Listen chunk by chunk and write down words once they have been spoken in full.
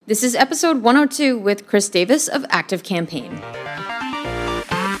This is episode 102 with Chris Davis of ActiveCampaign.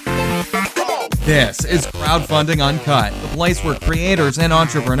 This is Crowdfunding Uncut, the place where creators and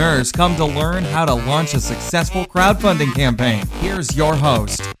entrepreneurs come to learn how to launch a successful crowdfunding campaign. Here's your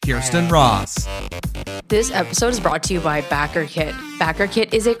host, Kirsten Ross. This episode is brought to you by BackerKit.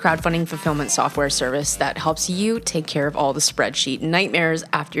 BackerKit is a crowdfunding fulfillment software service that helps you take care of all the spreadsheet nightmares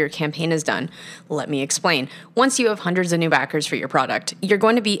after your campaign is done. Let me explain. Once you have hundreds of new backers for your product, you're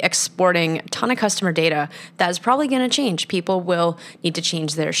going to be exporting a ton of customer data that is probably going to change. People will need to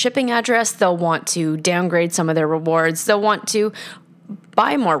change their shipping address. They'll want to downgrade some of their rewards. They'll want to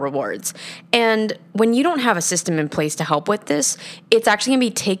buy more rewards. And when you don't have a system in place to help with this, it's actually going to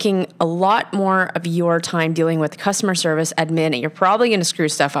be taking a lot more of your time dealing with customer service admin, and you're probably going to screw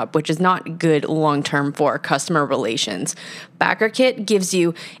stuff up, which is not good long-term for customer relations. BackerKit gives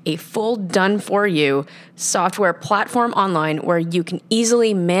you a full done-for-you software platform online where you can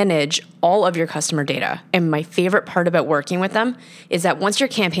easily manage all of your customer data. And my favorite part about working with them is that once your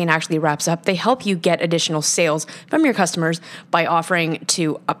campaign actually wraps up, they help you get additional sales from your customers by offering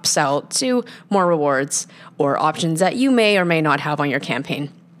to upsell to more rewards or options that you may or may not have on your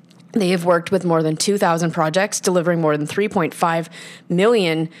campaign. They have worked with more than 2,000 projects, delivering more than 3.5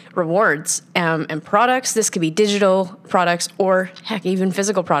 million rewards and products. This could be digital products or, heck, even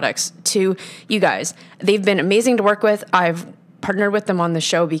physical products to you guys. They've been amazing to work with. I've partnered with them on the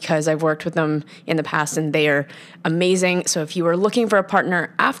show because I've worked with them in the past and they are amazing. So if you are looking for a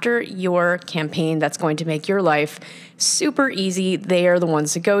partner after your campaign that's going to make your life super easy, they are the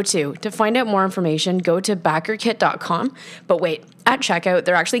ones to go to. To find out more information, go to backerkit.com. But wait, at checkout,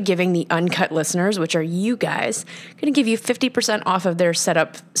 they're actually giving the Uncut listeners, which are you guys, going to give you 50% off of their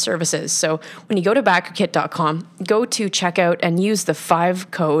setup services. So when you go to backerkit.com, go to checkout and use the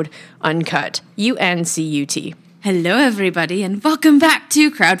 5 code UNCUT, UNCUT. Hello, everybody, and welcome back to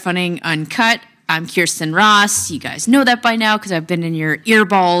Crowdfunding Uncut. I'm Kirsten Ross. You guys know that by now because I've been in your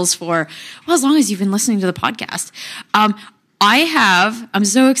earballs for, well, as long as you've been listening to the podcast. I'm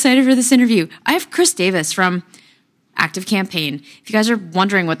so excited for this interview. I have Chris Davis from ActiveCampaign. If you guys are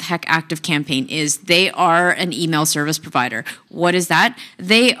wondering what the heck ActiveCampaign is, they are an email service provider. What is that?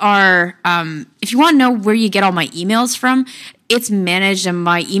 They are, if you want to know where you get all my emails from, it's managed and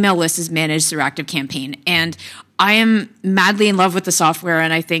my email list is managed through ActiveCampaign. And I am madly in love with the software,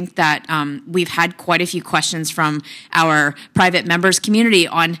 and I think that we've had quite a few questions from our private members community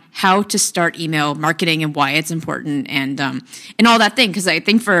on how to start email marketing and why it's important and all that thing. Because I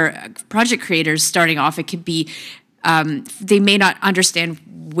think for project creators starting off, it could be they may not understand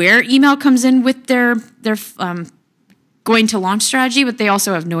where email comes in with their going to launch strategy, but they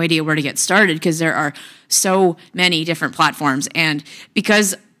also have no idea where to get started because there are so many different platforms. And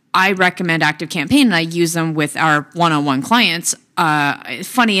because I recommend ActiveCampaign and I use them with our one-on-one clients,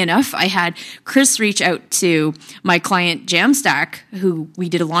 funny enough, I had Chris reach out to my client Jamstack, who we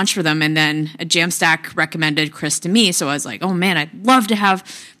did a launch for them, and then Jamstack recommended Chris to me. So I was like, oh man, I'd love to have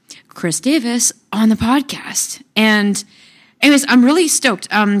Chris Davis on the podcast. And anyways, I'm really stoked.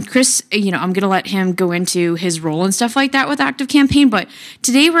 Chris, I'm going to let him go into his role and stuff like that with ActiveCampaign, but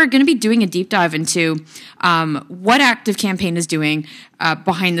today we're going to be doing a deep dive into what ActiveCampaign is doing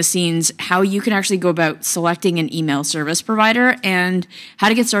behind the scenes, how you can actually go about selecting an email service provider, and how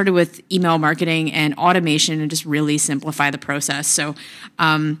to get started with email marketing and automation and just really simplify the process. So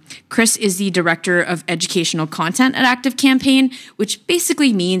Chris is the director of educational content at ActiveCampaign, which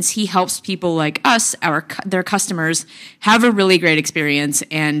basically means he helps people like us, their customers, have a really great experience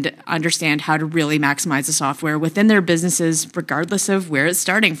and understand how to really maximize the software within their businesses, regardless of where it's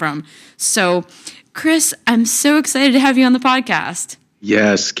starting from. So, Chris, I'm so excited to have you on the podcast.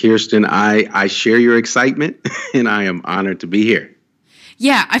 Yes, Kirsten, I share your excitement and I am honored to be here.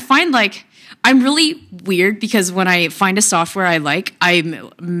 Yeah, I find I'm really weird because when I find a software I like,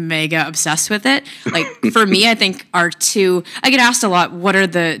 I'm mega obsessed with it. Like for me, I think I get asked a lot, what are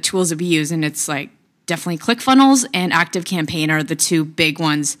the tools that we use? And it's like definitely ClickFunnels and ActiveCampaign are the two big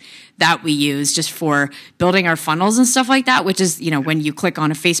ones that we use just for building our funnels and stuff like that, which is, when you click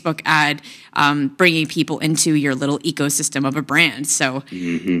on a Facebook ad, bringing people into your little ecosystem of a brand. So,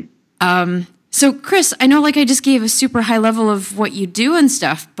 so Chris, I know I just gave a super high level of what you do and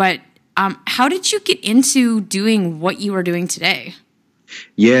stuff, but how did you get into doing what you are doing today?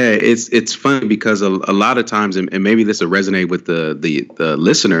 Yeah, it's funny because a lot of times, and maybe this will resonate with the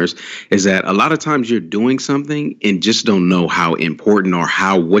listeners, is that a lot of times you're doing something and just don't know how important or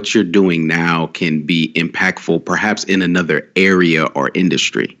how what you're doing now can be impactful, perhaps in another area or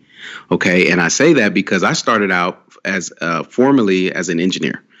industry. Okay, and I say that because I started out as formerly as an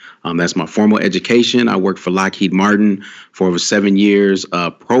engineer. That's my formal education. I worked for Lockheed Martin for over 7 years,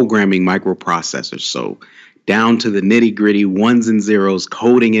 programming microprocessors. So down to the nitty gritty, ones and zeros,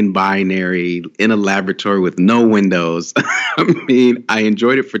 coding in binary in a laboratory with no windows. I mean, I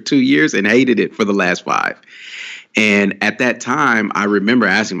enjoyed it for 2 years and hated it for the last 5. And at that time, I remember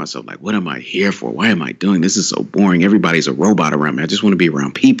asking myself, like, what am I here for? Why am I doing this? This is so boring. Everybody's a robot around me. I just want to be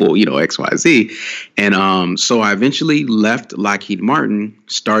around people, X, Y, Z. And so I eventually left Lockheed Martin,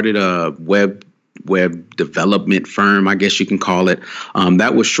 started a web development firm, I guess you can call it.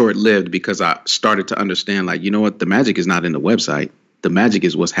 That was short-lived because I started to understand, like, you know what? The magic is not in the website. The magic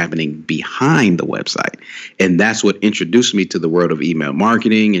is what's happening behind the website. And that's what introduced me to the world of email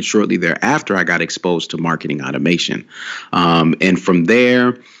marketing. And shortly thereafter, I got exposed to marketing automation. And from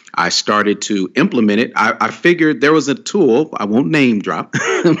there, I started to implement it. I figured there was a tool, I won't name drop,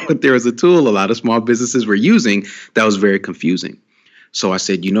 but there was a tool a lot of small businesses were using that was very confusing. So I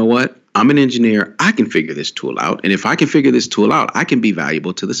said, you know what? I'm an engineer. I can figure this tool out. And if I can figure this tool out, I can be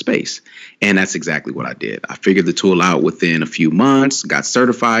valuable to the space. And that's exactly what I did. I figured the tool out within a few months, got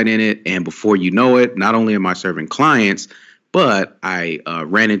certified in it. And before you know it, not only am I serving clients, but I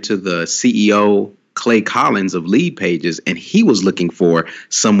ran into the CEO, Clay Collins of Lead Pages, and he was looking for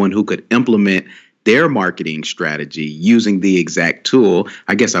someone who could implement their marketing strategy using the exact tool.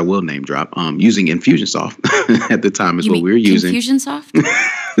 I guess I will name drop, using Infusionsoft at the time is what we were using. Infusionsoft?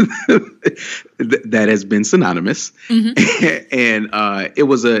 That has been synonymous. Mm-hmm. And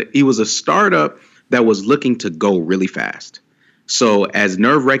he was a startup that was looking to go really fast. So as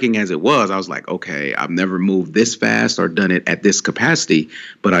nerve-wracking as it was, I was like, okay, I've never moved this fast or done it at this capacity,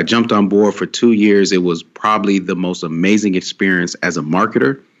 but I jumped on board for 2 years. It was probably the most amazing experience as a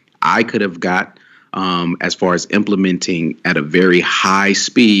marketer I could have got. As far as implementing at a very high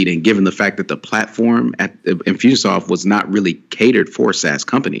speed, and given the fact that the platform at Infusionsoft was not really catered for SaaS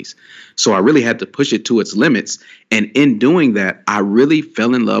companies. So I really had to push it to its limits. And in doing that, I really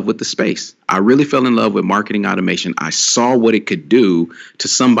fell in love with the space. I really fell in love with marketing automation. I saw what it could do to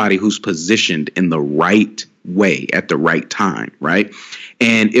somebody who's positioned in the right way at the right time, right?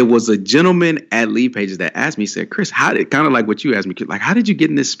 And it was a gentleman at Lead Pages that asked me, said, Chris, kind of like what you asked me, like, how did you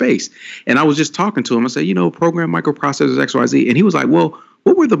get in this space? And I was just talking to him. I said, program microprocessors, X, Y, Z. And he was like, well,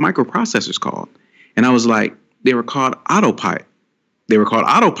 what were the microprocessors called? And I was like, they were called autopilot. They were called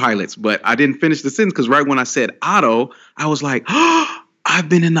autopilots, but I didn't finish the sentence because right when I said auto, I was like, oh, I've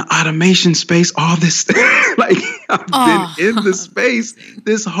been in the automation space all this like I've been in the space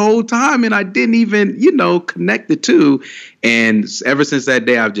this whole time and I didn't even, connect the two. And ever since that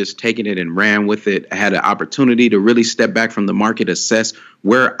day, I've just taken it and ran with it. I had an opportunity to really step back from the market, assess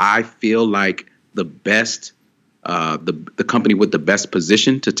where I feel like the best the company with the best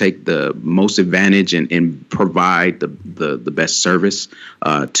position to take the most advantage and provide the best service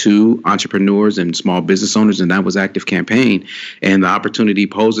to entrepreneurs and small business owners, and that was ActiveCampaign. And the opportunity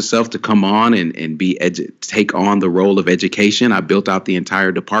posed itself to come on and take on the role of education. I built out the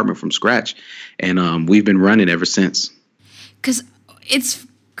entire department from scratch, and we've been running ever since. Because it's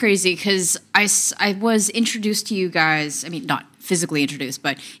crazy, because I was introduced to you guys, I mean, not physically introduced,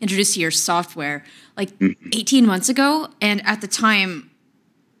 but introduced to your software like 18 months ago. And at the time,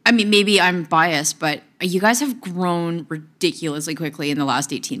 I mean, maybe I'm biased, but you guys have grown ridiculously quickly in the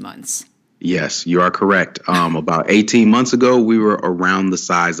last 18 months. Yes, you are correct. About 18 months ago, we were around the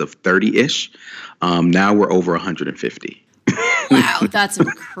size of 30-ish. Now we're over 150. Wow, that's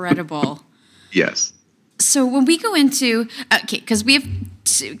incredible. Yes. So when we go into, because we have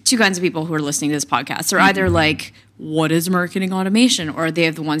two kinds of people who are listening to this podcast. They're either like, what is marketing automation? Or they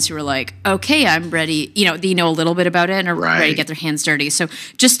have the ones who are like, okay, I'm ready. They know a little bit about it and are ready to get their hands dirty. So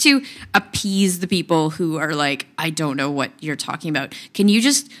just to appease the people who are like, I don't know what you're talking about, can you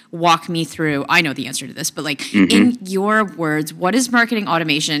just walk me through, I know the answer to this, but like in your words, what is marketing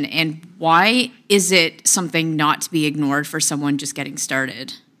automation and why is it something not to be ignored for someone just getting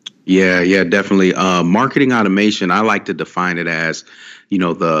started? Yeah, definitely. Marketing automation, I like to define it as,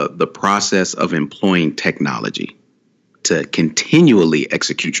 the process of employing technology to continually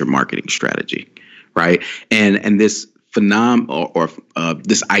execute your marketing strategy, right? And this phenomenon or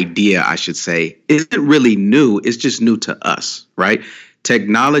this idea, I should say, isn't really new. It's just new to us, right?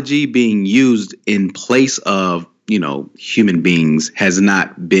 Technology being used in place of, human beings has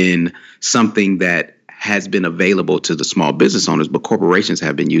not been something that has been available to the small business owners, but corporations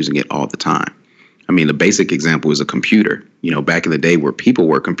have been using it all the time. I mean, the basic example is a computer. Back in the day where people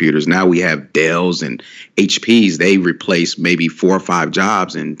were computers, now we have Dells and HPs. They replace maybe 4 or 5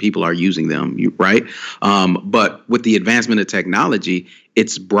 jobs and people are using them, right? But with the advancement of technology,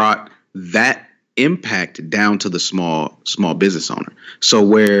 it's brought that impact down to the small business owner. So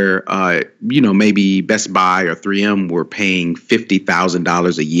where maybe Best Buy or 3M were paying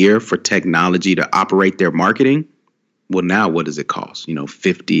 $50,000 a year for technology to operate their marketing, well, now what does it cost?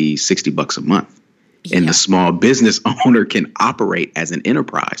 $50-$60 a month. And the small business owner can operate as an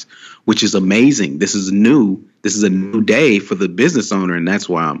enterprise, which is amazing. This is new. This is a new day for the business owner, and that's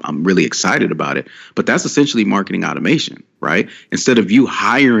why I'm really excited about it. But that's essentially marketing automation, right? Instead of you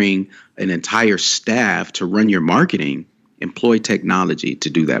hiring an entire staff to run your marketing, employ technology to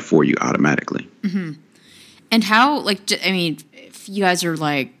do that for you automatically. Mm-hmm. And how, if you guys are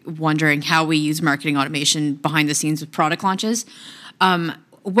wondering how we use marketing automation behind the scenes with product launches,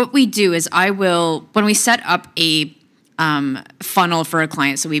 what we do is when we set up a funnel for a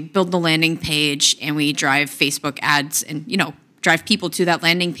client, so we build the landing page and we drive Facebook ads and, drive people to that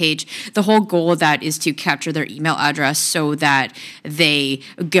landing page. The whole goal of that is to capture their email address so that they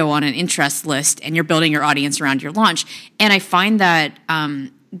go on an interest list and you're building your audience around your launch. And I find that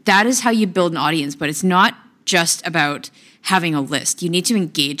that is how you build an audience, but it's not just about having a list. You need to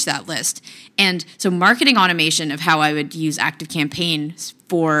engage that list. And so marketing automation of how I would use ActiveCampaign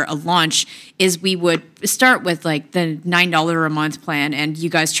for a launch is we would start with the $9 a month plan, and you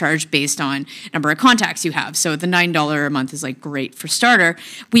guys charge based on number of contacts you have. So the $9 a month is great for starter.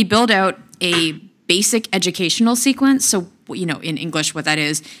 We build out a basic educational sequence. So, in English, what that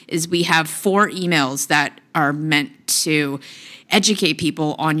is we have 4 emails that are meant to educate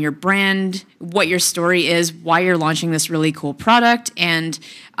people on your brand, what your story is, why you're launching this really cool product. And,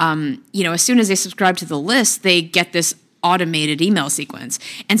 as soon as they subscribe to the list, they get this automated email sequence.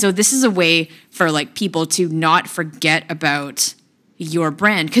 And so this is a way for people to not forget about your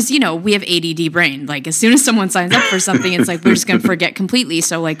brand. Because, we have ADD brain. As soon as someone signs up for something, it's we're just going to forget completely.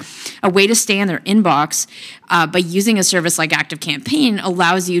 So a way to stay in their inbox by using a service like ActiveCampaign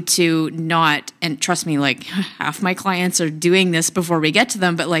allows you to not, and trust me, half my clients are doing this before we get to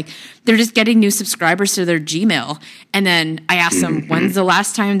them, but they're just getting new subscribers to their Gmail. And then I ask them, when's the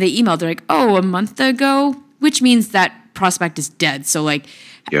last time they emailed? They're a month ago, which means that prospect is dead. So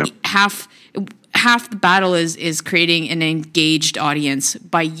half the battle is creating an engaged audience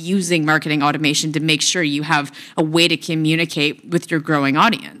by using marketing automation to make sure you have a way to communicate with your growing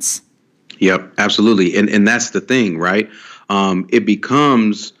audience. Yep, absolutely. And that's the thing, right? It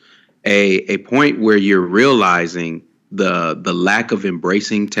becomes a point where you're realizing the lack of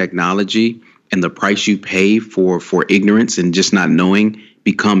embracing technology and the price you pay for ignorance and just not knowing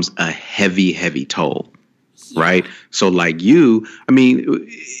becomes a heavy, heavy toll. Right. So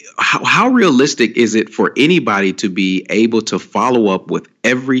how realistic is it for anybody to be able to follow up with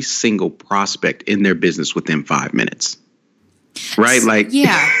every single prospect in their business within 5 minutes? Right.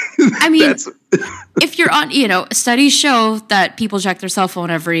 If you're on, studies show that people check their cell phone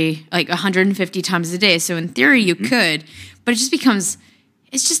every 150 times a day. So in theory, you could, but it just becomes,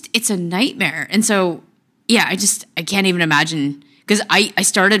 it's a nightmare. And so, I can't even imagine, because I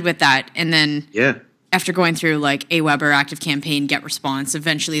started with that and then. Yeah. After going through Aweber, ActiveCampaign, GetResponse,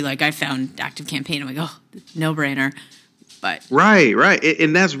 eventually I found ActiveCampaign. I'm no brainer. But right,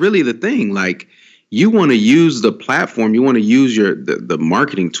 and that's really the thing. You want to use the platform, you want to use the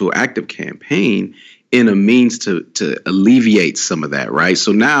marketing tool ActiveCampaign in a means to alleviate some of that, right?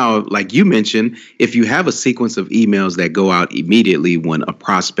 So now, like you mentioned, if you have a sequence of emails that go out immediately when a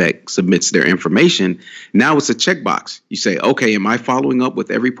prospect submits their information, now it's a checkbox. You say, okay, am I following up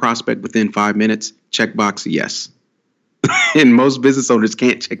with every prospect within 5 minutes? Checkbox, yes. And most business owners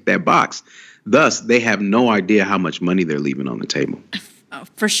can't check that box. Thus, they have no idea how much money they're leaving on the table. Oh,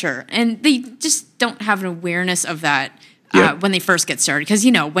 for sure. And they just don't have an awareness of that. When they first get started. Because,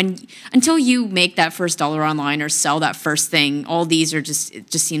 until you make that first dollar online or sell that first thing, all these are it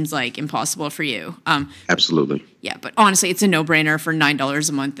just seems impossible for you. Absolutely. Yeah, but honestly, it's a no-brainer for $9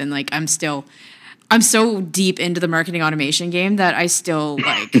 a month. And I'm so deep into the marketing automation game that I still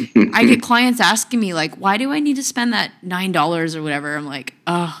I get clients asking me why do I need to spend that $9 or whatever? I'm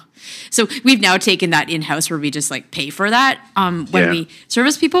oh. So we've now taken that in-house where we just pay for that when we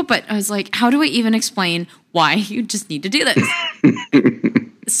service people. But I was how do I even explain why you just need to do this?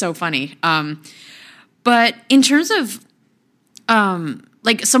 It's so funny. But in terms of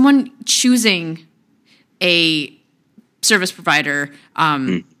someone choosing a service provider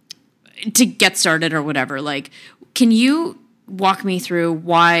to get started or whatever, can you walk me through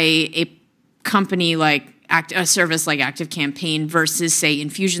why a company a service like ActiveCampaign versus, say,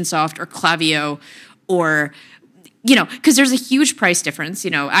 Infusionsoft or Klaviyo or, because there's a huge price difference.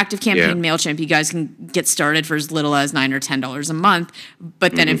 ActiveCampaign, MailChimp, you guys can get started for as little as $9 or $10 a month,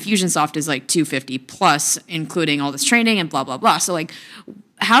 but then Infusionsoft is $250 plus, including all this training and blah, blah, blah. So,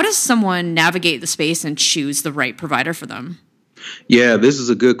 how does someone navigate the space and choose the right provider for them? Yeah, this is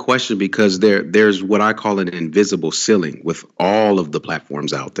a good question because there's what I call an invisible ceiling with all of the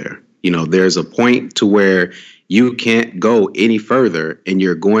platforms out there. There's a point to where you can't go any further and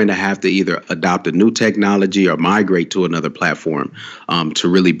you're going to have to either adopt a new technology or migrate to another platform to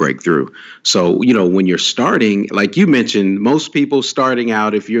really break through. So, when you're starting, like you mentioned, most people starting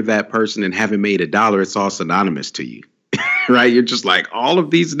out, if you're that person and haven't made $1, it's all synonymous to you. Right? You're just like, all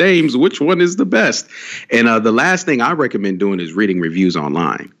of these names, which one is the best? And the last thing I recommend doing is reading reviews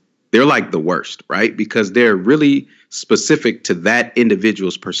online. They're like the worst, right? Because they're really specific to that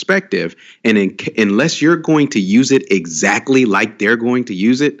individual's perspective. And unless you're going to use it exactly like they're going to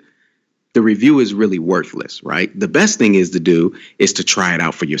use it, the review is really worthless, right? The best thing is to try it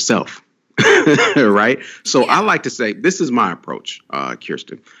out for yourself. Right. So I like to say this is my approach,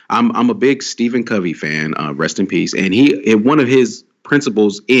 Kirsten. I'm a big Stephen Covey fan, rest in peace. And one of his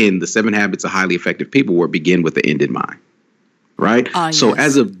principles in the 7 Habits of Highly Effective People were begin with the end in mind. Right. So yes.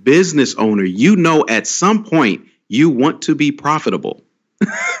 As a business owner, at some point you want to be profitable.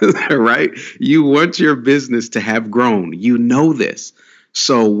 Right. You want your business to have grown. This.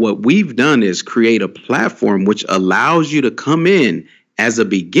 So what we've done is create a platform which allows you to come in as a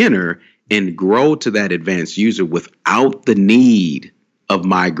beginner and grow to that advanced user without the need of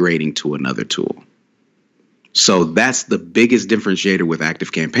migrating to another tool. So that's the biggest differentiator with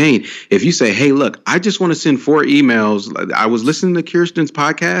ActiveCampaign. If you say, hey, look, I just want to send 4 emails. I was listening to Kirsten's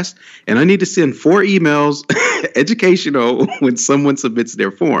podcast and I need to send 4 emails educational when someone submits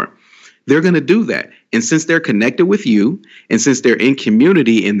their form. They're going to do that. And since they're connected with you and since they're in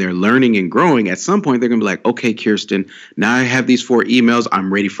community and they're learning and growing, at some point they're going to be like, okay, Kirsten, now I have these 4 emails.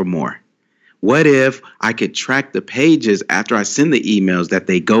 I'm ready for more. What if I could track the pages after I send the emails that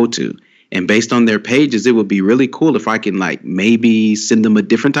they go to? And based on their pages, it would be really cool if I can maybe send them a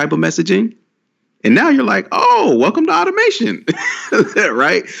different type of messaging. And now you're like, oh, welcome to automation,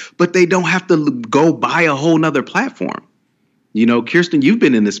 right? But they don't have to go buy a whole nother platform. Kirsten, you've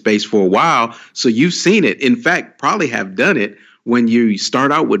been in this space for a while, so you've seen it. In fact, probably have done it when you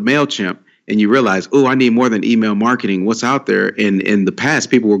start out with MailChimp and you realize, oh, I need more than email marketing. What's out there? And in the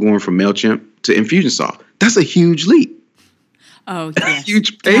past, people were going from MailChimp to Infusionsoft. That's a huge leap. Oh, yes.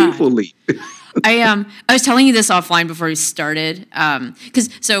 Huge, painful leap. I was telling you this offline before we started,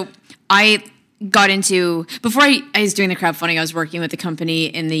 so I got into, before I was doing the crowdfunding, I was working with a company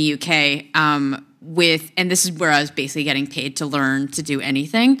in the UK and this is where I was basically getting paid to learn to do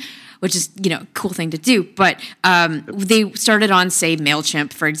anything, which is, a cool thing to do. But they started on, say,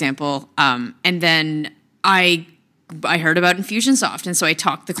 MailChimp, for example, and then I heard about Infusionsoft, and so I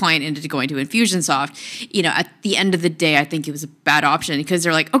talked the client into going to Infusionsoft. At the end of the day, I think it was a bad option because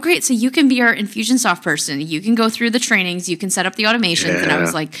they're like, oh, great, so you can be our Infusionsoft person. You can go through the trainings. You can set up the automations. Yeah. And I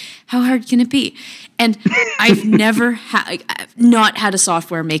was like, how hard can it be? And I've never not had a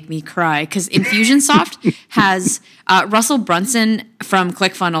software make me cry because Infusionsoft has Russell Brunson from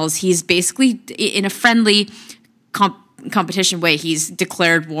ClickFunnels. He's basically in a friendly competition way, he's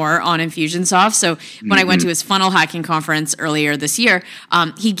declared war on Infusionsoft. So when I went to his funnel hacking conference earlier this year,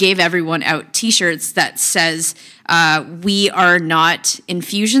 he gave everyone out t-shirts that says, we are not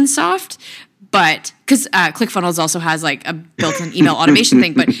Infusionsoft, but because ClickFunnels also has a built-in email automation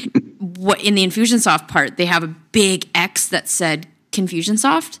thing, but what in the Infusionsoft part, they have a big X that said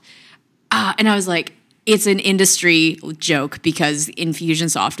Confusionsoft. And I was like, it's an industry joke because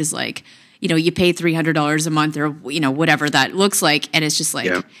Infusionsoft is you pay $300 a month or, whatever that looks like. And it's just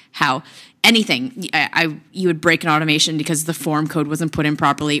how anything, you would break an automation because the form code wasn't put in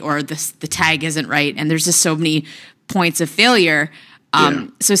properly or the tag isn't right. And there's just so many points of failure.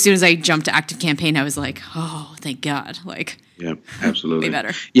 So as soon as I jumped to ActiveCampaign, I was like, oh, thank God. Yeah, absolutely. Way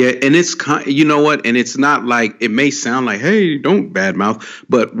better. Yeah. And it's, you know what? And it's not it may sound like, hey, don't badmouth.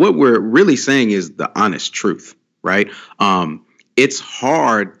 But what we're really saying is the honest truth, right? It's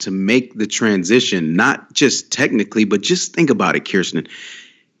hard to make the transition, not just technically, but just think about it, Kirsten.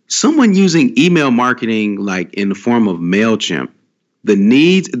 Someone using email marketing in the form of MailChimp,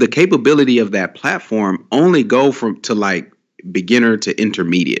 the capability of that platform only go to beginner to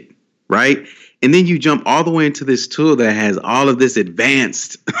intermediate, right? And then you jump all the way into this tool that has all of this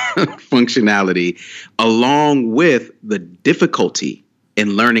advanced functionality along with the difficulty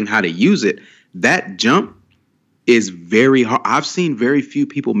in learning how to use it. That jump is very hard. I've seen very few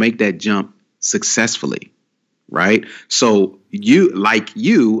people make that jump successfully, right? So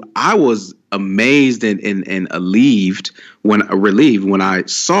I was amazed and relieved when I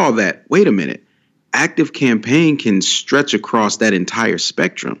saw that, wait a minute, ActiveCampaign can stretch across that entire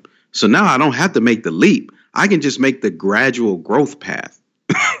spectrum. So now I don't have to make the leap. I can just make the gradual growth path,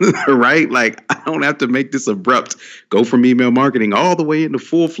 right? Like I don't have to make this abrupt go from email marketing all the way into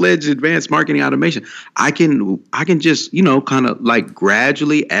full-fledged advanced marketing automation. I can just, kind of like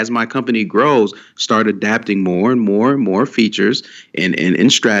gradually as my company grows, start adapting more and more and more features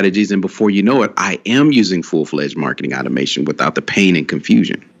and strategies. And before you know it, I am using full-fledged marketing automation without the pain and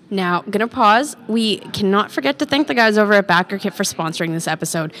confusion. Now, I'm going to pause. We cannot forget to thank the guys over at BackerKit for sponsoring this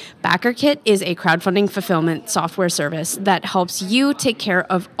episode. BackerKit is a crowdfunding fulfillment software service that helps you take care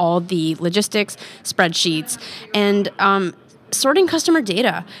of all the logistics, spreadsheets, and sorting customer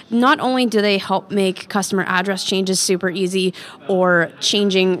data. Not only do they help make customer address changes super easy or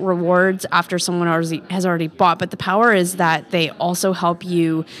changing rewards after someone has already bought, but the power is that they also help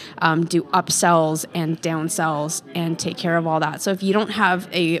you do upsells and downsells and take care of all that. So if you don't have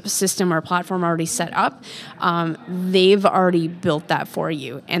a system or platform already set up, they've already built that for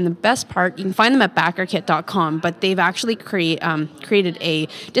you. And the best part, you can find them at backerkit.com, but they've actually created a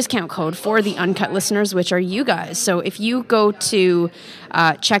discount code for the Uncut listeners, which are you guys. So if you go to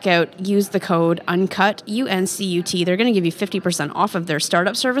checkout, use the code UNCUT, UNCUT. They're going to give you 50% off of their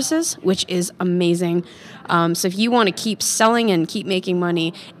startup services, which is amazing. So if you want to keep selling and keep making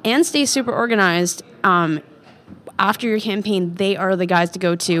money and stay super organized after your campaign, they are the guys to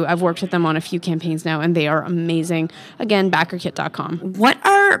go to. I've worked with them on a few campaigns now, and they are amazing. Again, backerkit.com. What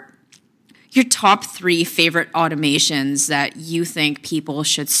are your top 3 favorite automations that you think people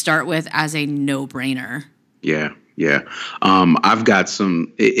should start with as a no-brainer? Yeah. I've got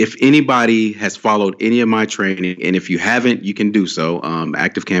some, if anybody has followed any of my training, and if you haven't, you can do so,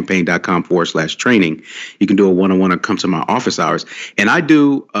 activecampaign.com/training. You can do a one-on-one or come to my office hours. And I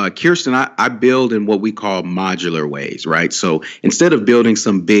do, Kirsten, I build in what we call modular ways, right? So instead of building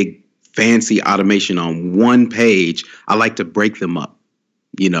some big fancy automation on one page, I like to break them up,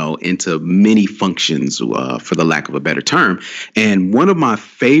 into many functions, for the lack of a better term. And one of my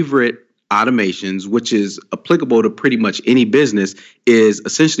favorite automations, which is applicable to pretty much any business, is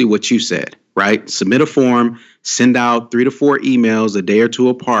essentially what you said, right? Submit a form, send out 3 to 4 emails a day or two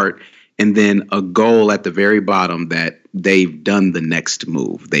apart, and then a goal at the very bottom that they've done the next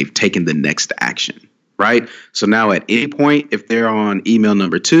move. They've taken the next action, right? So now at any point, if they're on email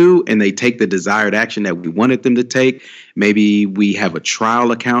number 2 and they take the desired action that we wanted them to take, maybe we have a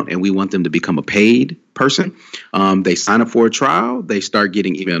trial account and we want them to become a paid person. They sign up for a trial. They start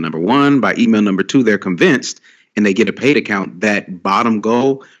getting email number 1. By email number 2, they're convinced and they get a paid account. That bottom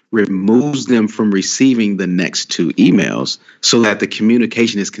goal removes them from receiving the next 2 emails so that the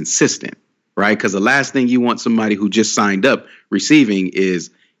communication is consistent, right? Because the last thing you want somebody who just signed up receiving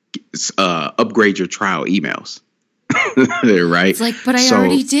is upgrade your trial emails. Right? It's like, but I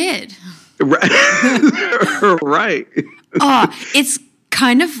already did. Right. Right. It's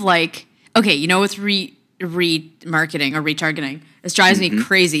kind of like, okay, with remarketing or retargeting, this drives me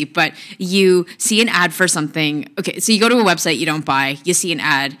crazy, but you see an ad for something. Okay, so you go to a website you don't buy, you see an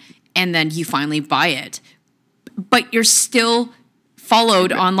ad, and then you finally buy it. But you're still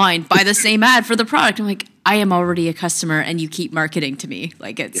followed online by the same ad for the product. I'm like, I am already a customer and you keep marketing to me.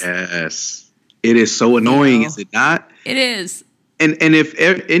 Like it's... Yes. It is so annoying, is it not? It is. And if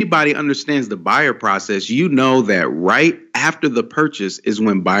anybody understands the buyer process, that right after the purchase is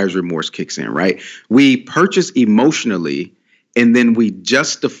when buyer's remorse kicks in, right? We purchase emotionally and then we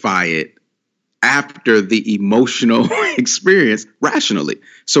justify it after the emotional experience rationally.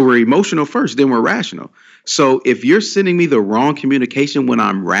 So we're emotional first, then we're rational. So if you're sending me the wrong communication when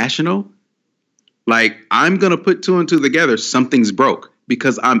I'm rational, like I'm going to put 2 and 2 together, something's broke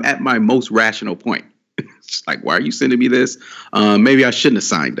because I'm at my most rational point. It's like, why are you sending me this? Maybe I shouldn't have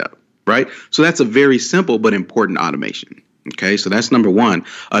signed up, right? So that's a very simple but important automation. Okay, so that's number 1.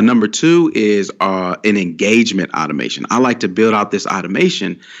 Number 2 is an engagement automation. I like to build out this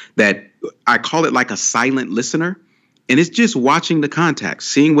automation that I call it like a silent listener. And it's just watching the contacts,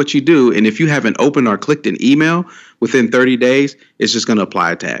 seeing what you do. And if you haven't opened or clicked an email within 30 days, it's just going to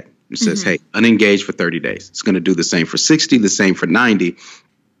apply a tag. It says, hey, unengaged for 30 days. It's going to do the same for 60, the same for 90.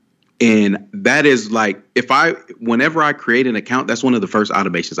 And that is like, whenever I create an account, that's one of the first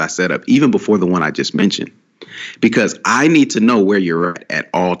automations I set up, even before the one I just mentioned, because I need to know where you're at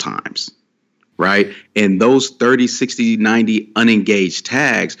all times, right? And those 30, 60, 90 unengaged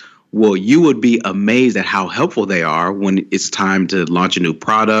tags, well, you would be amazed at how helpful they are when it's time to launch a new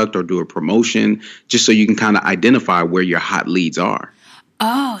product or do a promotion, just so you can kind of identify where your hot leads are.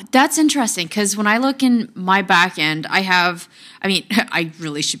 Oh, that's interesting, because when I look in my back end, I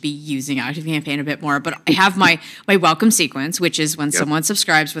really should be using ActiveCampaign a bit more, but I have my welcome sequence, which is when someone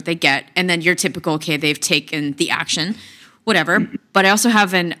subscribes, what they get, and then your typical, okay, they've taken the action, whatever. But I also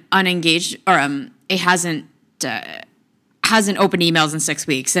have an unengaged, or it hasn't hasn't opened emails in 6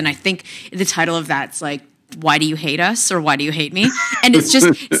 weeks. And I think the title of that's like, why do you hate us or why do you hate me? And it's just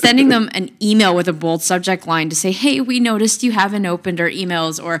sending them an email with a bold subject line to say, hey, we noticed you haven't opened our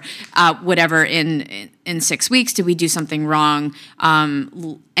emails or whatever in 6 weeks. Did we do something wrong?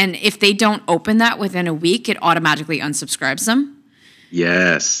 And if they don't open that within a week, it automatically unsubscribes them.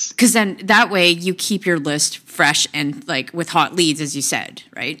 Yes. Because then that way you keep your list fresh and like with hot leads, as you said,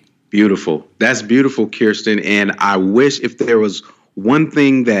 right? Beautiful. That's beautiful, Kirsten. And I wish if there was one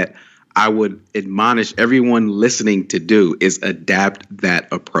thing that I would admonish everyone listening to do is adapt that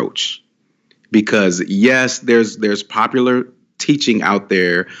approach. Because yes, there's popular teaching out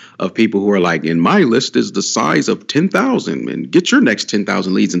there of people who are like, and my list is the size of 10,000 and get your next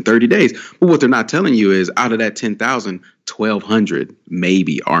 10,000 leads in 30 days. But what they're not telling you is out of that 10,000, 1,200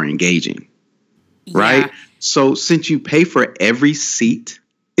 maybe are engaging. Yeah. Right? So since you pay for every seat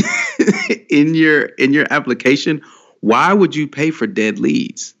in your application, why would you pay for dead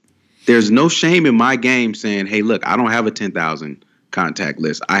leads? There's no shame in my game saying, hey, look, I don't have a 10,000 contact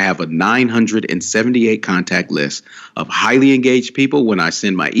list. I have a 978 contact list of highly engaged people. When I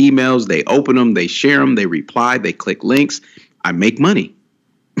send my emails, they open them, they share them, they reply, they click links. I make money.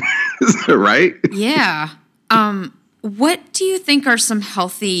 Right? Yeah. What do you think are some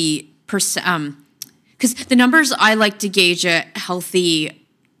healthy because the numbers I like to gauge a healthy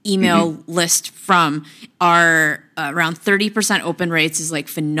email list from are around 30% open rates is like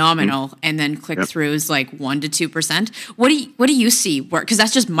phenomenal, and then click through is like 1 to 2%. What do you see work? Because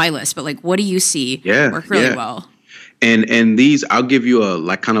that's just my list, but like what do you see work really well? And these, I'll give you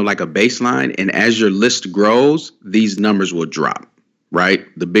a kind of like a baseline, and as your list grows, these numbers will drop. Right,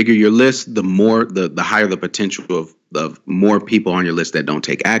 the bigger your list, the more the higher the potential of more people on your list that don't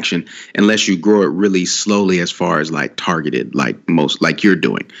take action, unless you grow it really slowly as far as like targeted, like you're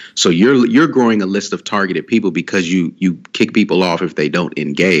doing. So you're growing a list of targeted people because you kick people off if they don't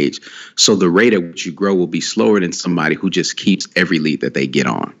engage. So the rate at which you grow will be slower than somebody who just keeps every lead that they get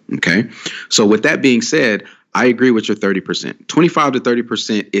on. Okay, so with that being said, I agree with your 30%. 25 to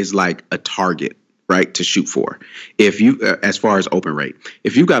 30% is like a target, right, to shoot for. If you, as far as open rate,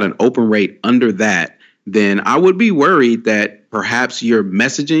 if you got an open rate under that, then I would be worried that perhaps your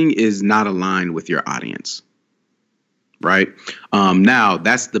messaging is not aligned with your audience, right? Now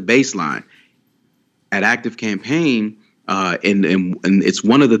that's the baseline. At ActiveCampaign, and it's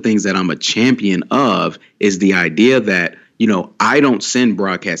one of the things that I'm a champion of is the idea that, I don't send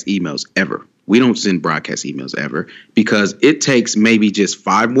broadcast emails ever. We don't send broadcast emails ever because it takes maybe just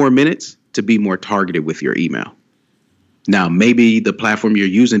 5 more minutes to be more targeted with your email. Now, maybe the platform you're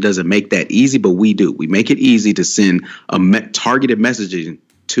using doesn't make that easy, but we do. We make it easy to send targeted messaging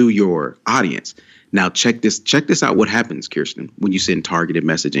to your audience. Now, check this out. What happens, Kirsten, when you send targeted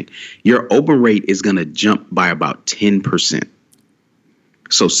messaging? Your open rate is going to jump by about 10%.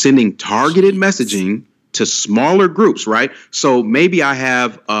 So sending targeted messaging to smaller groups, right? So maybe I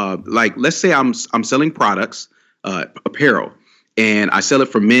have, let's say I'm selling products, apparel. And I sell it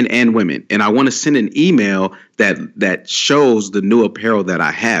for men and women. And I want to send an email that shows the new apparel that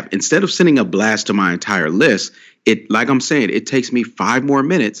I have. Instead of sending a blast to my entire list, like I'm saying, it takes me 5 more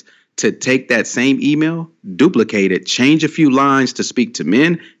minutes to take that same email, duplicate it, change a few lines to speak to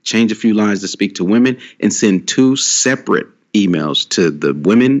men, change a few lines to speak to women, and send 2 separate emails to the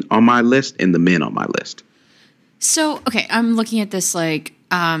women on my list and the men on my list. So, okay, I'm looking at this like,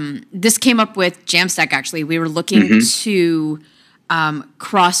 this came up with Jamstack, actually. We were looking to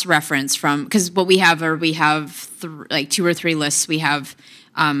cross-reference from, because what we have 2 or 3 lists. We have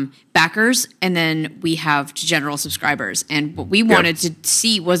backers, and then we have general subscribers. And what we wanted to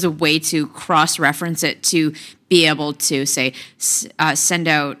see was a way to cross-reference it to be able to say, send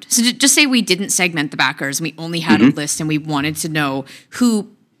out. So just say we didn't segment the backers, and we only had a list, and we wanted to know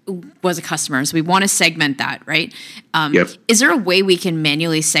who was a customer. So we want to segment that, right? Is there a way we can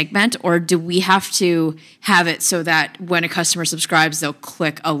manually segment, or do we have to have it so that when a customer subscribes, they'll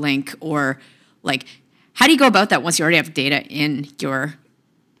click a link, or like, how do you go about that once you already have data in your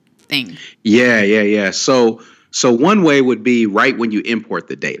thing? Yeah. So one way would be right when you import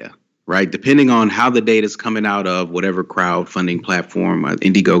the data, right? Depending on how the data is coming out of whatever crowdfunding platform,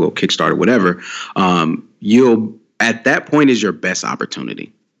 Indiegogo, Kickstarter, whatever, at that point is your best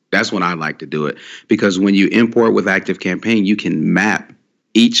opportunity. That's when I like to do it, because when you import with ActiveCampaign, you can map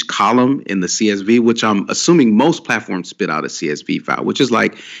each column in the CSV, which I'm assuming most platforms spit out a CSV file, which is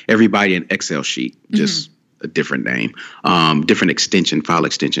like everybody an Excel sheet, just a different name, different extension, file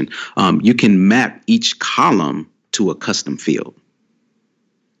extension. You can map each column to a custom field.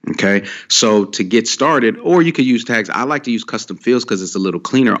 Okay, so to get started, or you could use tags. I like to use custom fields because it's a little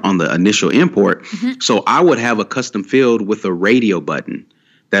cleaner on the initial import. So I would have a custom field with a radio button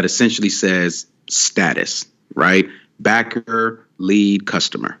that essentially says status, right? Backer, lead,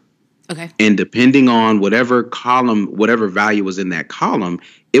 customer. Okay. And depending on whatever column, whatever value was in that column,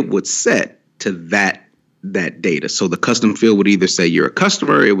 it would set to that data. So the custom field would either say you're a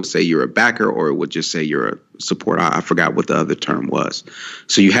customer, it would say you're a backer, or it would just say you're a support. I forgot what the other term was.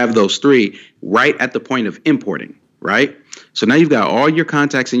 So you have those three right at the point of importing, right? So now you've got all your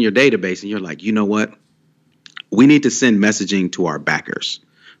contacts in your database and you're like, you know what? We need to send messaging to our backers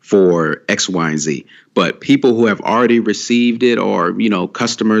for X, Y, and Z. But people who have already received it, or,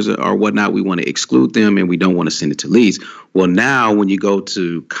 customers or whatnot, we want to exclude them and we don't want to send it to leads. Well, now when you go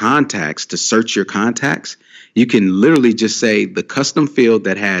to contacts to search your contacts, you can literally just say the custom field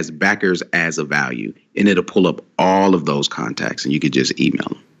that has backers as a value, and it'll pull up all of those contacts and you could just email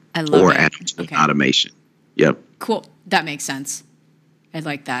them. I love or it. add them to automation. Yep. Cool. That makes sense. I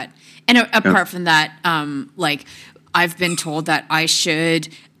like that. And apart from that, I've been told that I should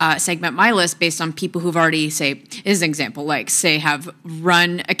segment my list based on people who've already, say, as an example, have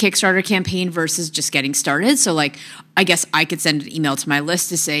run a Kickstarter campaign versus just getting started. So, I guess I could send an email to my list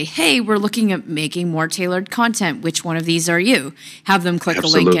to say, hey, we're looking at making more tailored content. Which one of these are you? Have them click a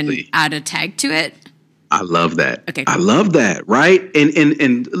link and add a tag to it. I love that. Okay, cool. I love that, right?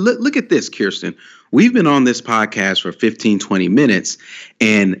 And look at this, Kirsten. We've been on this podcast for 15, 20 minutes,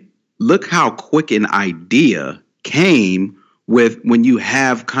 and look how quick an idea came with when you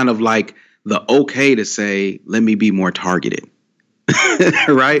have kind of like the okay to say, let me be more targeted.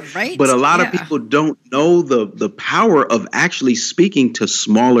 Right? But a lot of people don't know the power of actually speaking to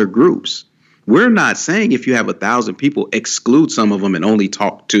smaller groups. We're not saying if you have 1,000 people, exclude some of them and only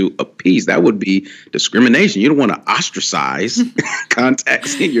talk to a piece. That would be discrimination. You don't want to ostracize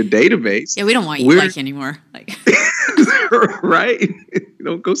contacts in your database. Yeah, we don't want you anymore. Right?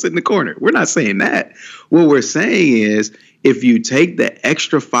 Don't go sit in the corner. We're not saying that. What we're saying is if you take the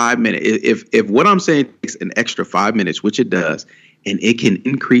extra 5 minutes, if what I'm saying takes an extra 5 minutes, which it does, and it can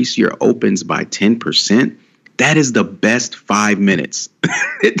increase your opens by 10%, that is the best 5 minutes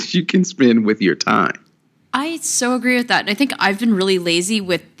that you can spend with your time. I so agree with that. I think I've been really lazy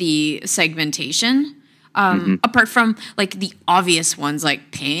with the segmentation. Apart from the obvious ones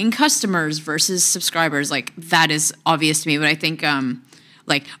like paying customers versus subscribers, that is obvious to me. But I think I'm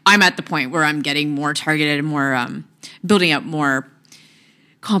at the point where I'm getting more targeted and more building up more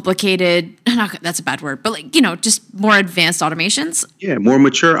complicated, that's a bad word, but just more advanced automations. Yeah, more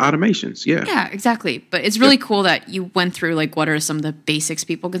mature automations. Yeah, exactly. But it's really cool that you went through what are some of the basics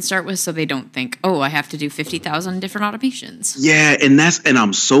people can start with so they don't think, oh, I have to do 50,000 different automations. Yeah, and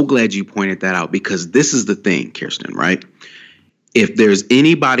I'm so glad you pointed that out, because this is the thing, Kirsten, right? If there's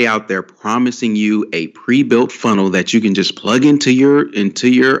anybody out there promising you a pre-built funnel that you can just plug into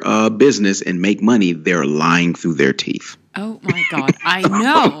your business and make money, they're lying through their teeth. Oh my God, I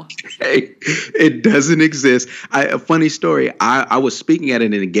know. Okay. It doesn't exist. A funny story. I was speaking at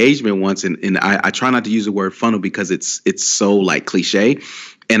an engagement once, and I try not to use the word funnel because it's so cliche.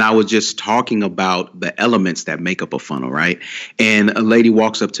 And I was just talking about the elements that make up a funnel, right? And a lady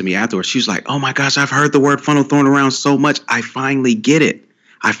walks up to me afterwards. She's like, oh my gosh, I've heard the word funnel thrown around so much. I finally get it.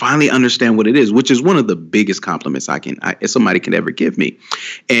 I finally understand what it is, which is one of the biggest compliments somebody can ever give me.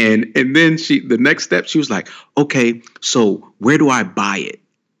 And then the next step, she was like, okay, so where do I buy it?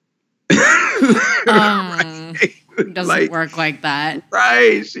 Right? It doesn't work like that.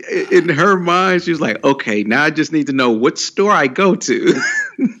 Right. In her mind, she was like, okay, now I just need to know what store I go to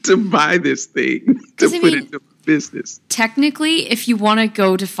to buy this thing, to put it into business. Technically, if you want to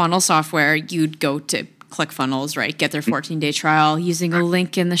go to funnel software, you'd go to ClickFunnels, right? Get their 14-day trial using a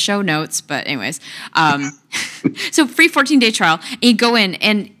link in the show notes. But anyways, so free 14-day trial, and you go in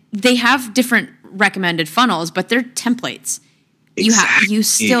and they have different recommended funnels, but they're templates. Exactly. You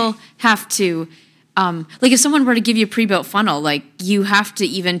still have to, if someone were to give you a pre-built funnel, you have to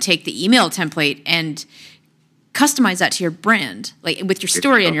even take the email template and customize that to your brand, with your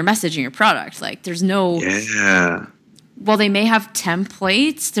story and your message and your product. There's no... Yeah. While they may have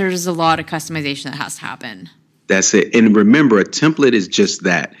templates, there's a lot of customization that has to happen. That's it. And remember, a template is just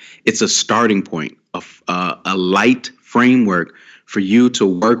that. It's a starting point, a light framework for you to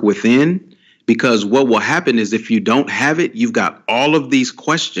work within. Because what will happen is if you don't have it, you've got all of these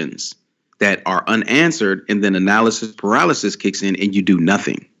questions that are unanswered, and then analysis paralysis kicks in and you do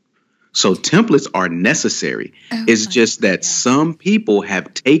nothing. So templates are necessary. It's just that some people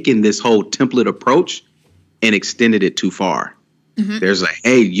have taken this whole template approach and extended it too far. There's a,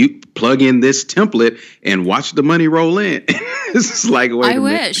 hey, you plug in this template and watch the money roll in. It's like, wait I a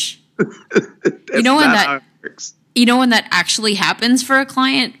minute. wish. That's You know when not that- how it works. You know when that actually happens for a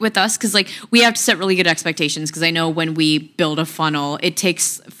client with us? Because like we have to set really good expectations because I know when we build a funnel, it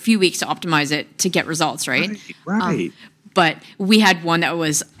takes a few weeks to optimize it to get results, right? Right. But we had one that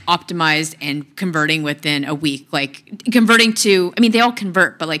was optimized and converting within a week, like converting to, I mean, they all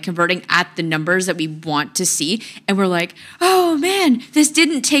convert, but like converting at the numbers that we want to see. And we're like, oh man, this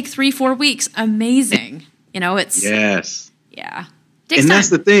didn't take 3-4 weeks. Amazing. You know, it's, Yes. yeah. And that's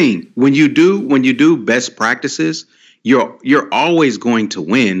the thing. When you do best practices, you're always going to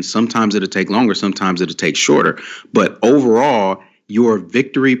win. Sometimes it'll take longer, sometimes it'll take shorter. But overall, your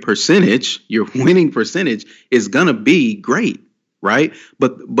victory percentage, your winning percentage is going to be great, right?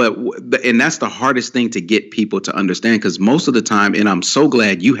 And that's the hardest thing to get people to understand, because most of the time, and I'm so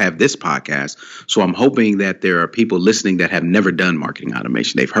glad you have this podcast, so I'm hoping that there are people listening that have never done marketing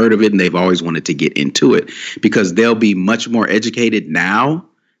automation. They've heard of it and they've always wanted to get into it, because they'll be much more educated now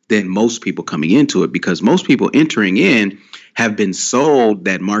than most people coming into it, because most people entering in have been sold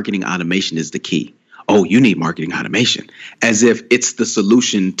that marketing automation is the key. Oh, you need marketing automation, as if it's the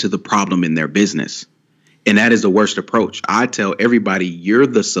solution to the problem in their business. And that is the worst approach. I tell everybody, you're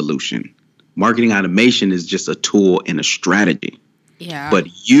the solution. Marketing automation is just a tool and a strategy. Yeah.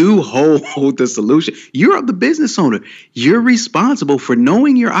 But you hold the solution. You're the business owner. You're responsible for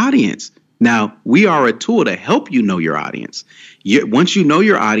knowing your audience. Now, we are a tool to help you know your audience. Once you know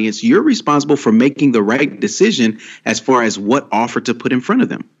your audience, you're responsible for making the right decision as far as what offer to put in front of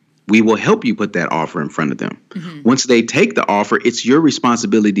them. We will help you put that offer in front of them. Mm-hmm. Once they take the offer, it's your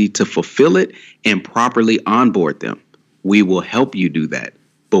responsibility to fulfill it and properly onboard them. We will help you do that,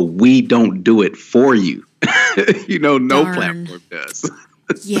 but we don't do it for you. No Darn. platform does.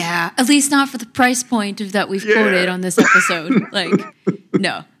 Yeah, at least not for the price point that we've quoted on this episode. Like,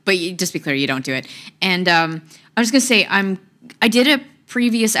 no, but just be clear, you don't do it. And I was gonna say, I did a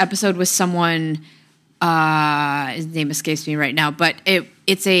previous episode with someone. His name escapes me right now, but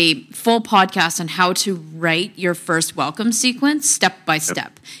it's a full podcast on how to write your first welcome sequence step by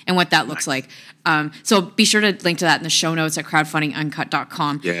step and what that looks like. So be sure to link to that in the show notes at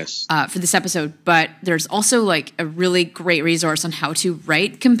crowdfundinguncut.com. Yes. For this episode. But there's also like a really great resource on how to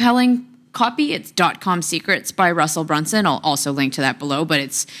write compelling copy. It's .com Secrets by Russell Brunson. I'll also link to that below, but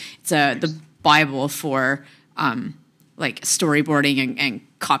it's the Bible for like storyboarding and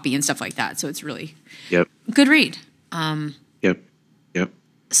copy and stuff like that. So it's really good read. Yep.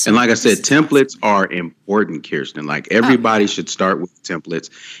 So and like I said, templates are important, Kirsten. Like everybody should start with templates.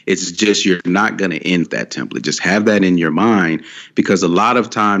 It's just you're not going to end that template. Just have that in your mind, because a lot of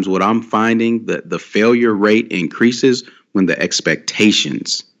times what I'm finding, the failure rate increases when the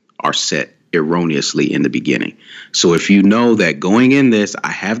expectations are set erroneously in the beginning. So if you know that going in this,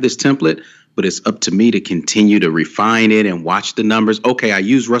 I have this template, but it's up to me to continue to refine it and watch the numbers. Okay, I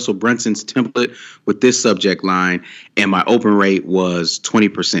used Russell Brunson's template with this subject line, and my open rate was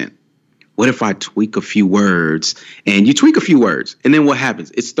 20%. What if I tweak a few words? And you tweak a few words, and then what happens?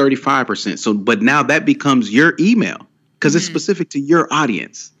 It's 35%. So, but now that becomes your email because it's specific to your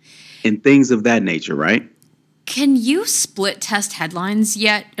audience and things of that nature, right? Can you split test headlines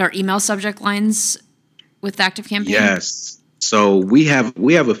yet, or email subject lines with ActiveCampaign? Yes. So we have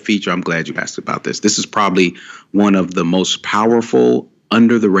a feature. I'm glad you asked about this. This is probably one of the most powerful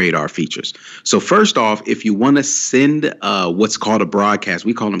under the radar features. So first off, if you want to send what's called a broadcast,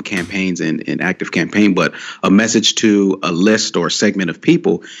 we call them campaigns in ActiveCampaign, but a message to a list or a segment of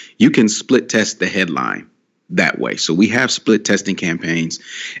people, you can split test the headline that way. So we have split testing campaigns,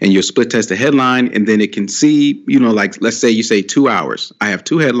 and you'll split test the headline, and then it can see, like let's say you say 2 hours. I have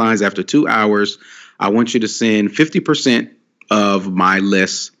 2 headlines. After 2 hours, I want you to send 50% of my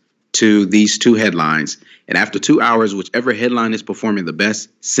list to these 2 headlines. And after 2 hours, whichever headline is performing the best,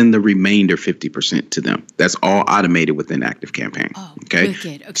 send the remainder 50% to them. That's all automated within ActiveCampaign. Oh, okay.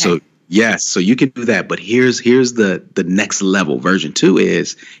 Wicked. Okay. So yes, so you can do that. But here's the next level. Version 2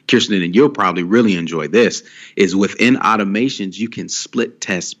 is, Kirsten, and you'll probably really enjoy this, is within automations, you can split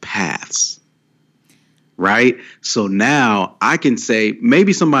test paths. Right? So now I can say,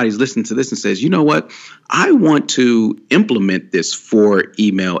 maybe somebody's listening to this and says, you know what? I want to implement this 4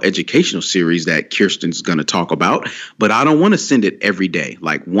 email educational series that Kirsten's going to talk about, but I don't want to send it every day,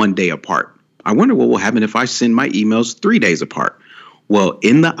 like 1 day apart. I wonder what will happen if I send my emails 3 days apart. Well,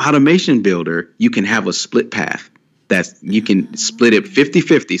 in the automation builder, you can have a split path. You can split it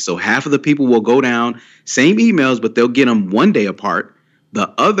 50-50. So half of the people will go down same emails, but they'll get them 1 day apart.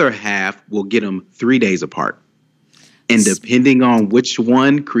 The other half will get them 3 days apart. And depending on which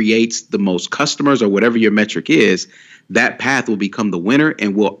one creates the most customers or whatever your metric is, that path will become the winner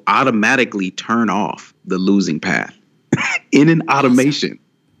and will automatically turn off the losing path in an automation.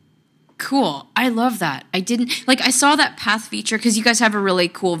 Cool. I love that. I saw that path feature because you guys have a really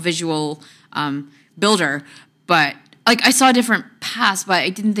cool visual builder, but like I saw different paths, but I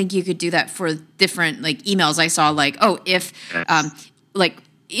didn't think you could do that for different like emails. I saw like, if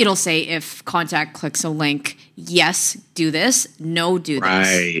it'll say if contact clicks a link, yes, do this, no, do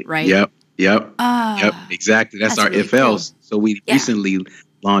this. Right. Yep. Exactly. That's our really if else. Cool. So we recently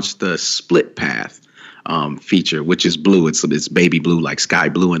launched the split path feature, which is blue. It's baby blue, like sky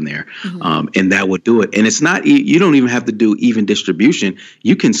blue in there. Mm-hmm. And that will do it. And it's not, you don't even have to do even distribution.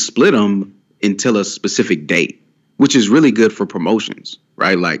 You can split them until a specific date, which is really good for promotions,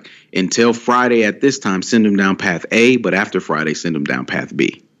 right? Like until Friday at this time, send them down path A, but after Friday, send them down path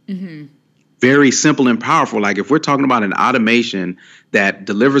B. Mm-hmm. Very simple and powerful. Like if we're talking about an automation that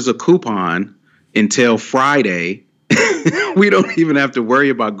delivers a coupon until Friday, we don't even have to worry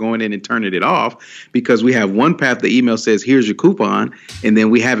about going in and turning it off because we have one path. The email says, here's your coupon. And then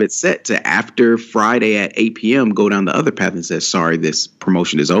we have it set to after Friday at 8 p.m. go down the other path and says, sorry, this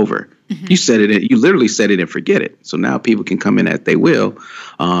promotion is over. Mm-hmm. You literally set it and forget it. So now people can come in as they will,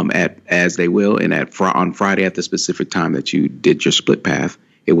 as they will. And on Friday at the specific time that you did your split path,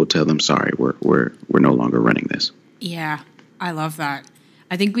 it will tell them, sorry, we're no longer running this. Yeah, I love that.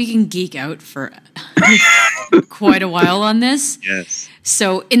 I think we can geek out for quite a while on this. Yes.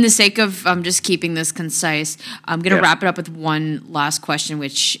 So in the sake of just keeping this concise, I'm going to wrap it up with one last question,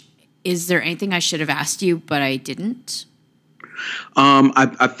 which is there anything I should have asked you, but I didn't?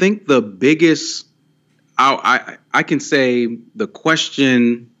 I think the biggest, I can say the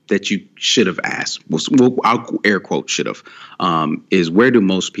question that you should have asked, I'll air quote should have, is where do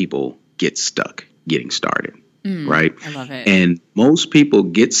most people get stuck getting started? Right? I love it. And most people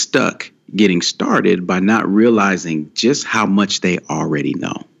get stuck getting started by not realizing just how much they already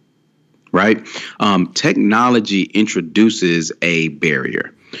know. Right? Technology introduces a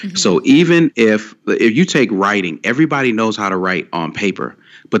barrier. Mm-hmm. So even if you take writing, everybody knows how to write on paper,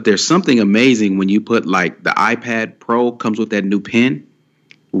 but there's something amazing when you put like the iPad Pro comes with that new pen.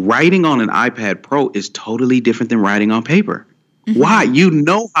 Writing on an iPad Pro is totally different than writing on paper. Mm-hmm. Why? You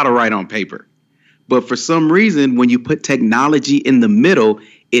know how to write on paper. But for some reason, when you put technology in the middle,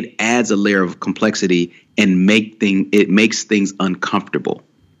 it adds a layer of complexity and it makes things uncomfortable.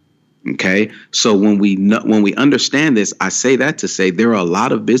 Okay, so when we understand this, I say that to say there are a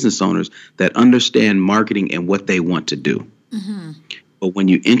lot of business owners that understand marketing and what they want to do. Mm-hmm. But when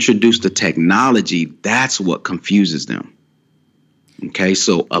you introduce the technology, that's what confuses them. Okay,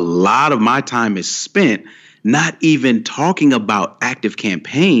 so a lot of my time is spent not even talking about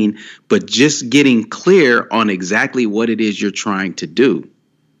ActiveCampaign, but just getting clear on exactly what it is you're trying to do,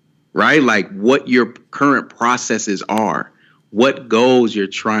 right? Like what your current processes are, what goals you're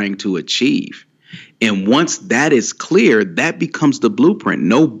trying to achieve. And once that is clear, that becomes the blueprint.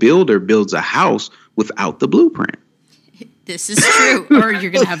 No builder builds a house without the blueprint. This is true. Or you're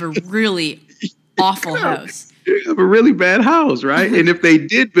going to have a really awful house. You have a really bad house, right? And if they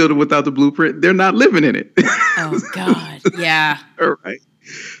did build it without the blueprint, they're not living in it. Oh, God. Yeah. All right.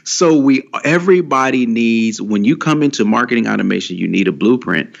 So everybody needs, when you come into marketing automation, you need a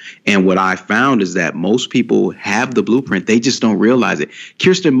blueprint. And what I found is that most people have the blueprint. They just don't realize it.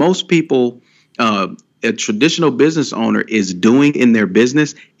 Kirsten, most people, a traditional business owner is doing in their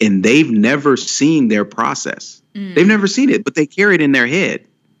business and they've never seen their process. They've never seen it, but they carry it in their head.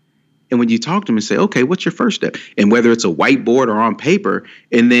 And when you talk to them and say, okay, what's your first step? And whether it's a whiteboard or on paper,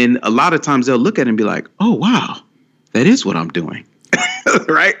 and then a lot of times they'll look at it and be like, oh, wow, that is what I'm doing.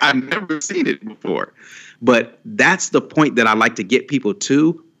 Right? I've never seen it before. But that's the point that I like to get people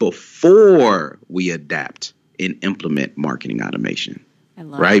to before we adapt and implement marketing automation. I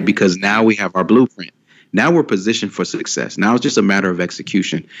love right? it. Because now we have our blueprint. Now we're positioned for success. Now it's just a matter of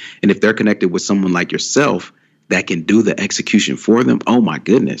execution. And if they're connected with someone like yourself that can do the execution for them, oh my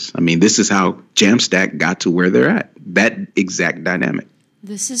goodness. I mean, this is how Jamstack got to where they're at. That exact dynamic.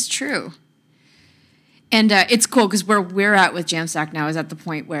 This is true. And it's cool because where we're at with Jamstack now is at the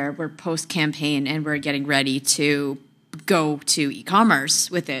point where we're post-campaign and we're getting ready to go to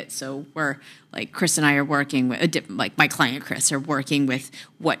e-commerce with it. So we're like, Chris and I are working with, like my client Chris, are working with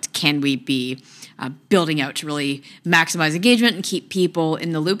what can we be building out to really maximize engagement and keep people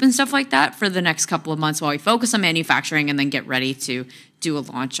in the loop and stuff like that for the next couple of months while we focus on manufacturing and then get ready to do a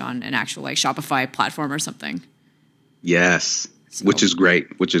launch on an actual like Shopify platform or something. Yes, so, which is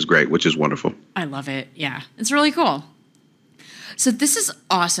great, which is wonderful. I love it. Yeah, it's really cool. So this is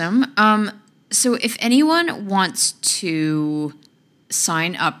awesome. So if anyone wants to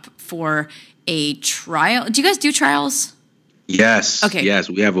sign up for a trial, do you guys do trials? Yes. Okay. Yes.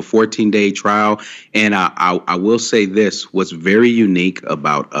 We have a 14-day trial. And I will say this, what's very unique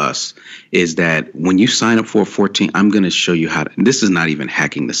about us is that when you sign up for a 14, I'm going to show you how to, and this is not even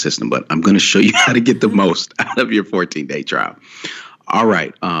hacking the system, but I'm going to show you how to get the most out of your 14-day trial. All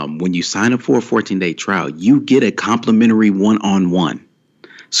right. When you sign up for a 14-day trial, you get a complimentary one-on-one.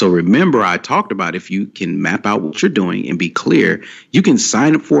 So remember, I talked about if you can map out what you're doing and be clear, you can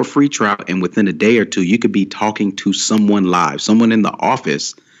sign up for a free trial. And within a day or two, you could be talking to someone live, someone in the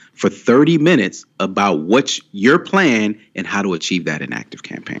office for 30 minutes about what's your plan and how to achieve that in Active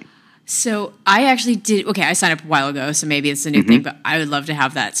Campaign. So I actually did. Okay, I signed up a while ago, so maybe it's a new thing, but I would love to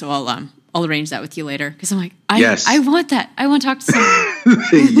have that. So I'll arrange that with you later because I'm like, I want that. I want to talk to someone.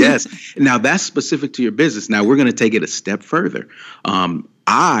 Yes. Now that's specific to your business. Now we're going to take it a step further.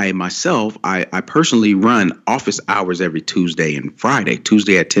 I personally run office hours every Tuesday and Friday,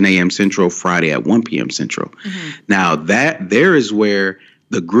 Tuesday at 10 a.m. Central, Friday at 1 p.m. Central. Now there is where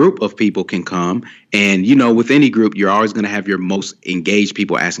the group of people can come. And, with any group, you're always going to have your most engaged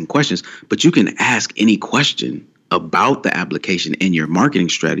people asking questions, but you can ask any question about the application and your marketing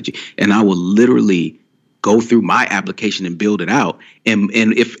strategy. And I will literally go through my application and build it out. And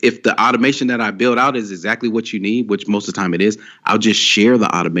if the automation that I build out is exactly what you need, which most of the time it is, I'll just share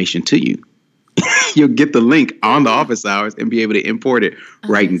the automation to you. You'll get the link on the office hours and be able to import it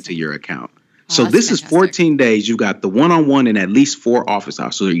right into your account. So this is 14 days. You got the one-on-one and at least 4 office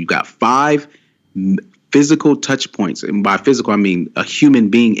hours. So you got 5 physical touch points. And by physical, I mean a human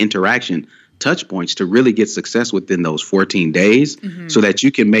being interaction touch points to really get success within those 14 days so that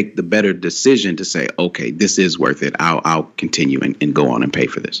you can make the better decision to say, okay, this is worth it. I'll continue and go on and pay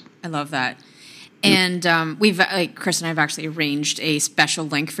for this. I love that. And Chris and I have actually arranged a special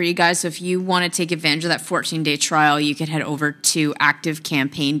link for you guys. So if you want to take advantage of that 14-day trial, you can head over to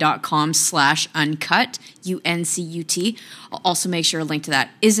activecampaign.com/uncut, UNCUT. I'll also make sure a link to that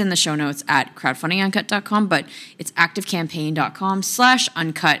is in the show notes at crowdfundinguncut.com, but it's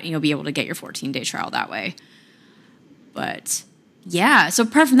activecampaign.com/uncut, and you'll be able to get your 14-day trial that way. But yeah, so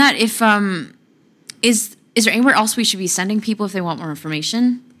apart from that, if is there anywhere else we should be sending people if they want more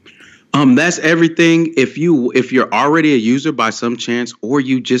information? That's everything. If you're already a user by some chance, or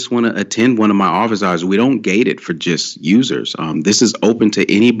you just want to attend one of my office hours, we don't gate it for just users. This is open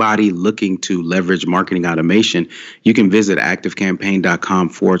to anybody looking to leverage marketing automation. You can visit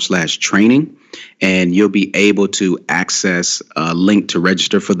activecampaign.com/training, and you'll be able to access a link to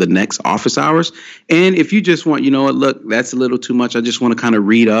register for the next office hours. And if you just want, look, that's a little too much. I just want to kind of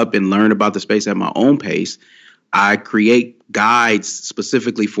read up and learn about the space at my own pace. I create guides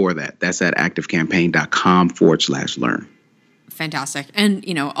specifically for that. That's at activecampaign.com/learn. Fantastic. And,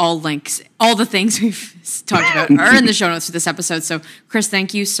 all links, all the things we've talked about are in the show notes for this episode. So, Chris,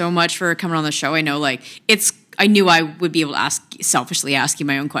 thank you so much for coming on the show. I know, I knew I would be able to selfishly ask you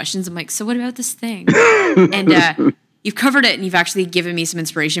my own questions. I'm like, so what about this thing? And you've covered it, and you've actually given me some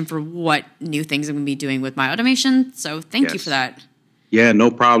inspiration for what new things I'm going to be doing with my automation. So thank you for that. Yeah,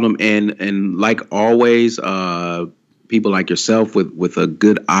 no problem. And like always, people like yourself with a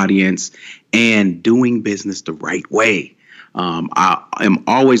good audience and doing business the right way. I am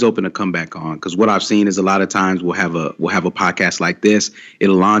always open to come back on, because what I've seen is a lot of times we'll have a podcast like this.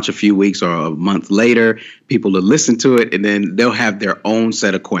 It'll launch a few weeks or a month later. People will listen to it, and then they'll have their own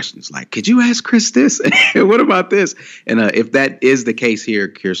set of questions. Like, could you ask Chris this? What about this? And if that is the case here,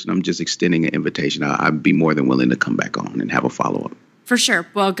 Kirsten, I'm just extending an invitation. I'd be more than willing to come back on and have a follow-up. For sure.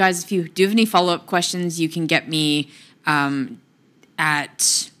 Well, guys, if you do have any follow-up questions, you can get me at, I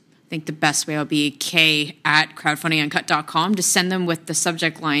think the best way will be k@crowdfundinguncut.com. Just send them with the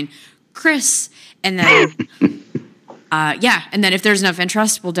subject line, Chris. And then, and then if there's enough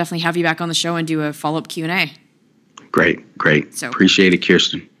interest, we'll definitely have you back on the show and do a follow-up Q&A. Great. So, appreciate it,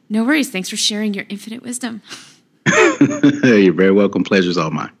 Kirsten. No worries. Thanks for sharing your infinite wisdom. You're very welcome. Pleasure's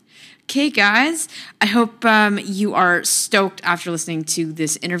all mine. Okay, guys, I hope you are stoked after listening to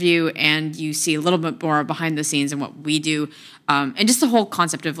this interview and you see a little bit more behind the scenes and what we do, and just the whole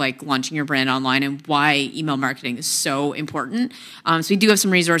concept of launching your brand online and why email marketing is so important. So we do have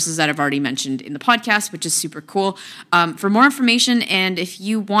some resources that I've already mentioned in the podcast, which is super cool. For more information, and if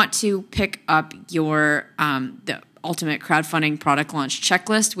you want to pick up your the Ultimate Crowdfunding Product Launch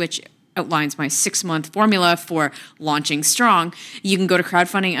Checklist, which outlines my 6-month formula for launching strong, you can go to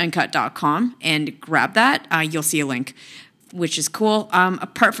crowdfundinguncut.com and grab that. You'll see a link, which is cool.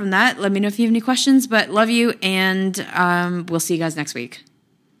 Apart from that, let me know if you have any questions, but love you, and we'll see you guys next week.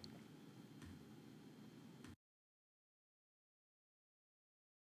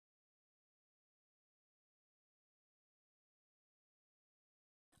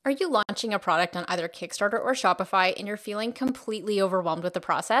 Are you launching a product on either Kickstarter or Shopify and you're feeling completely overwhelmed with the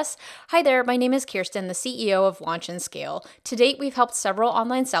process? Hi there, my name is Kirsten, the CEO of Launch and Scale. To date, we've helped several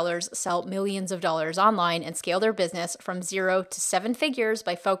online sellers sell millions of dollars online and scale their business from 0 to 7 figures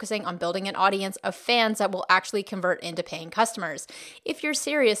by focusing on building an audience of fans that will actually convert into paying customers. If you're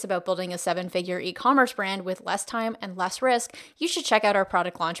serious about building a 7-figure e-commerce brand with less time and less risk, you should check out our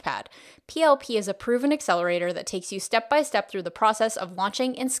product Launchpad. PLP is a proven accelerator that takes you step by step through the process of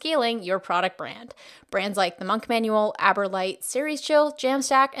launching and scaling your product brand. Brands like the Monk Manual, AberLite, Series Chill,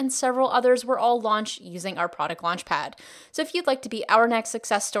 Jamstack, and several others were all launched using our product Launchpad. So if you'd like to be our next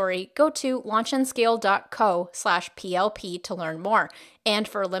success story, go to launchandscale.co/PLP to learn more. And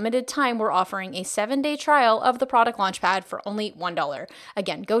for a limited time, we're offering a 7-day trial of the product Launchpad for only $1.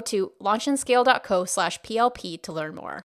 Again, go to launchandscale.co/PLP to learn more.